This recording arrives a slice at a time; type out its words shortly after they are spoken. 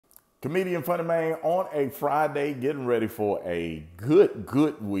Comedian FunnyMaine on a Friday, getting ready for a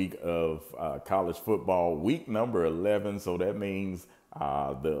good week of college football, week number 11. So that means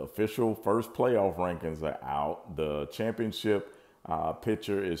the official first playoff rankings are out. The championship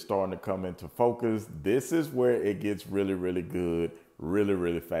picture is starting to come into focus. This is where it gets really good,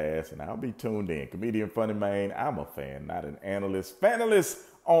 really fast, and I'll be tuned in. Comedian FunnyMaine, I'm a fan, not an analyst. FANalyst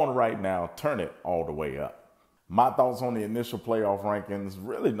on right now. Turn it all the way up. My thoughts on the initial playoff rankings,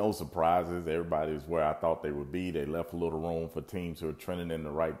 really no surprises. Everybody's where I thought they would be. They left a little room for teams who are trending in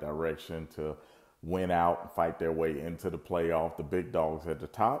the right direction to win out and fight their way into the playoff. The big dogs at the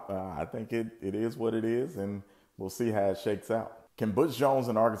top, I think it is what it is, and we'll see how it shakes out. Can Butch Jones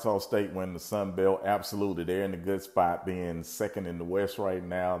and Arkansas State win the Sun Belt? Absolutely. They're in a good spot, being second in the West right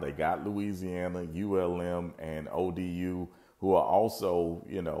now. They got Louisiana, ULM, and ODU, who are also,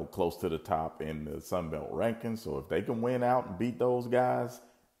 close to the top in the Sun Belt rankings. So if they can win out and beat those guys,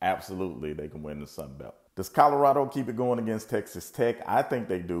 absolutely they can win the Sun Belt. Does Colorado keep it going against Texas Tech? I think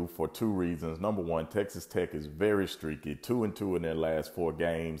they do for two reasons. Number one, Texas Tech is very streaky, 2-2 in their last 4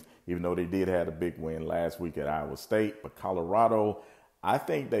 games, even though they did have a big win last week at Iowa State. But Colorado, I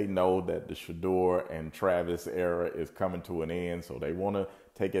think they know that the Shedeur and Travis era is coming to an end, so they want to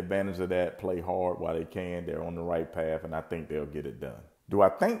take advantage of that, play hard while they can. They're on the right path, and I think they'll get it done. Do I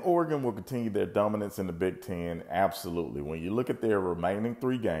think Oregon will continue their dominance in the Big Ten? Absolutely. When you look at their remaining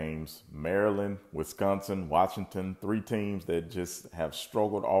 3 games, Maryland, Wisconsin, Washington, 3 teams that just have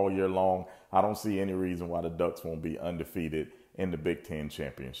struggled all year long, I don't see any reason why the Ducks won't be undefeated in the Big Ten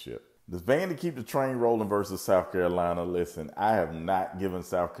championship. Does Vandy keep the train rolling versus South Carolina? Listen, I have not given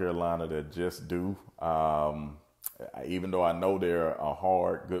South Carolina their just due. Even though I know they're a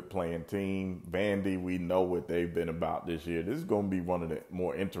hard, good playing team, Vandy, we know what they've been about this year. This is going to be one of the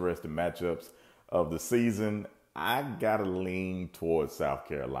more interesting matchups of the season. I got to lean towards South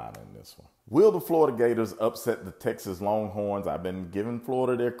Carolina in this one. Will the Florida Gators upset the Texas Longhorns? I've been giving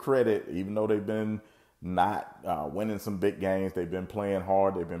Florida their credit, even though they've been not winning some big games. They've been playing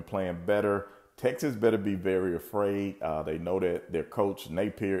hard. They've been playing better. Texas better be very afraid. They know that their coach,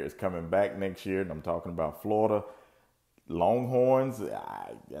 Napier, is coming back next year, and I'm talking about Florida. Longhorns,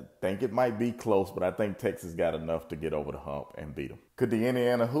 I think it might be close, but I think Texas got enough to get over the hump and beat them. Could the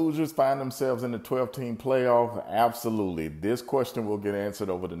Indiana Hoosiers find themselves in the 12-team playoff? Absolutely. This question will get answered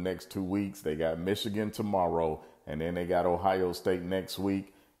over the next 2 weeks. They got Michigan tomorrow, and then they got Ohio State next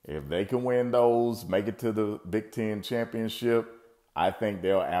week. If they can win those, make it to the Big Ten championship, I think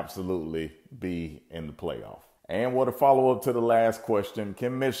they'll absolutely be in the playoff. And what a follow-up to the last question,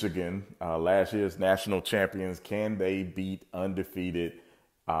 can Michigan, last year's national champions, can they beat undefeated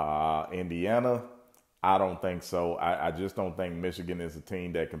Indiana? I don't think so. I just don't think Michigan is a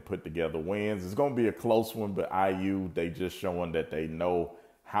team that can put together wins. It's going to be a close one, but IU, they just showing that they know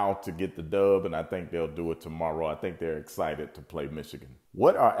how to get the dub, and I think they'll do it tomorrow. I think they're excited to play Michigan.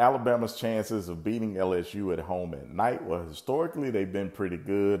 What are Alabama's chances of beating LSU at home at night? Well, historically, they've been pretty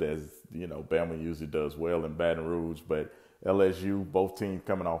good, as Bama usually does well in Baton Rouge, but LSU, both teams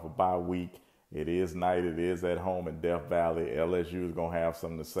coming off a bye week. It is night. It is at home in Death Valley. LSU is going to have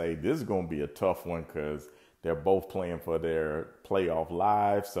something to say. This is going to be a tough one because they're both playing for their playoff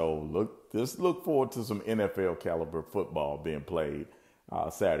lives. So just look forward to some NFL caliber football being played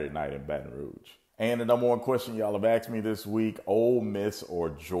Saturday night in Baton Rouge. And the number one question y'all have asked me this week, Ole Miss or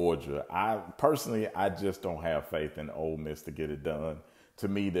Georgia? I just don't have faith in Ole Miss to get it done. To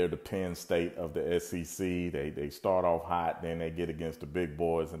me, they're the Penn State of the SEC. They start off hot, then they get against the big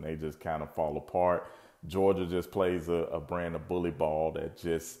boys, and they just kind of fall apart. Georgia just plays a brand of bully ball that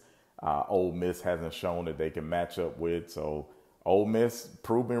just Ole Miss hasn't shown that they can match up with. So Ole Miss,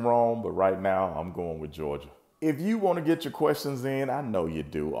 prove me wrong, but right now I'm going with Georgia. If you want to get your questions in, I know you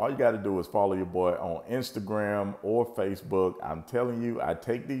do. All you got to do is follow your boy on Instagram or Facebook. I'm telling you, I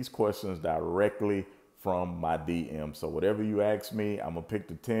take these questions directly from my DM. So whatever you ask me, I'm going to pick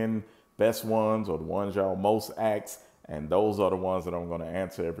the 10 best ones or the ones y'all most ask, and those are the ones that I'm going to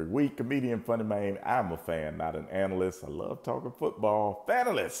answer every week. Comedian FunnyMaine, I'm a fan, not an analyst. I love talking football.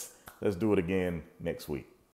 FANalyst. Let's do it again next week.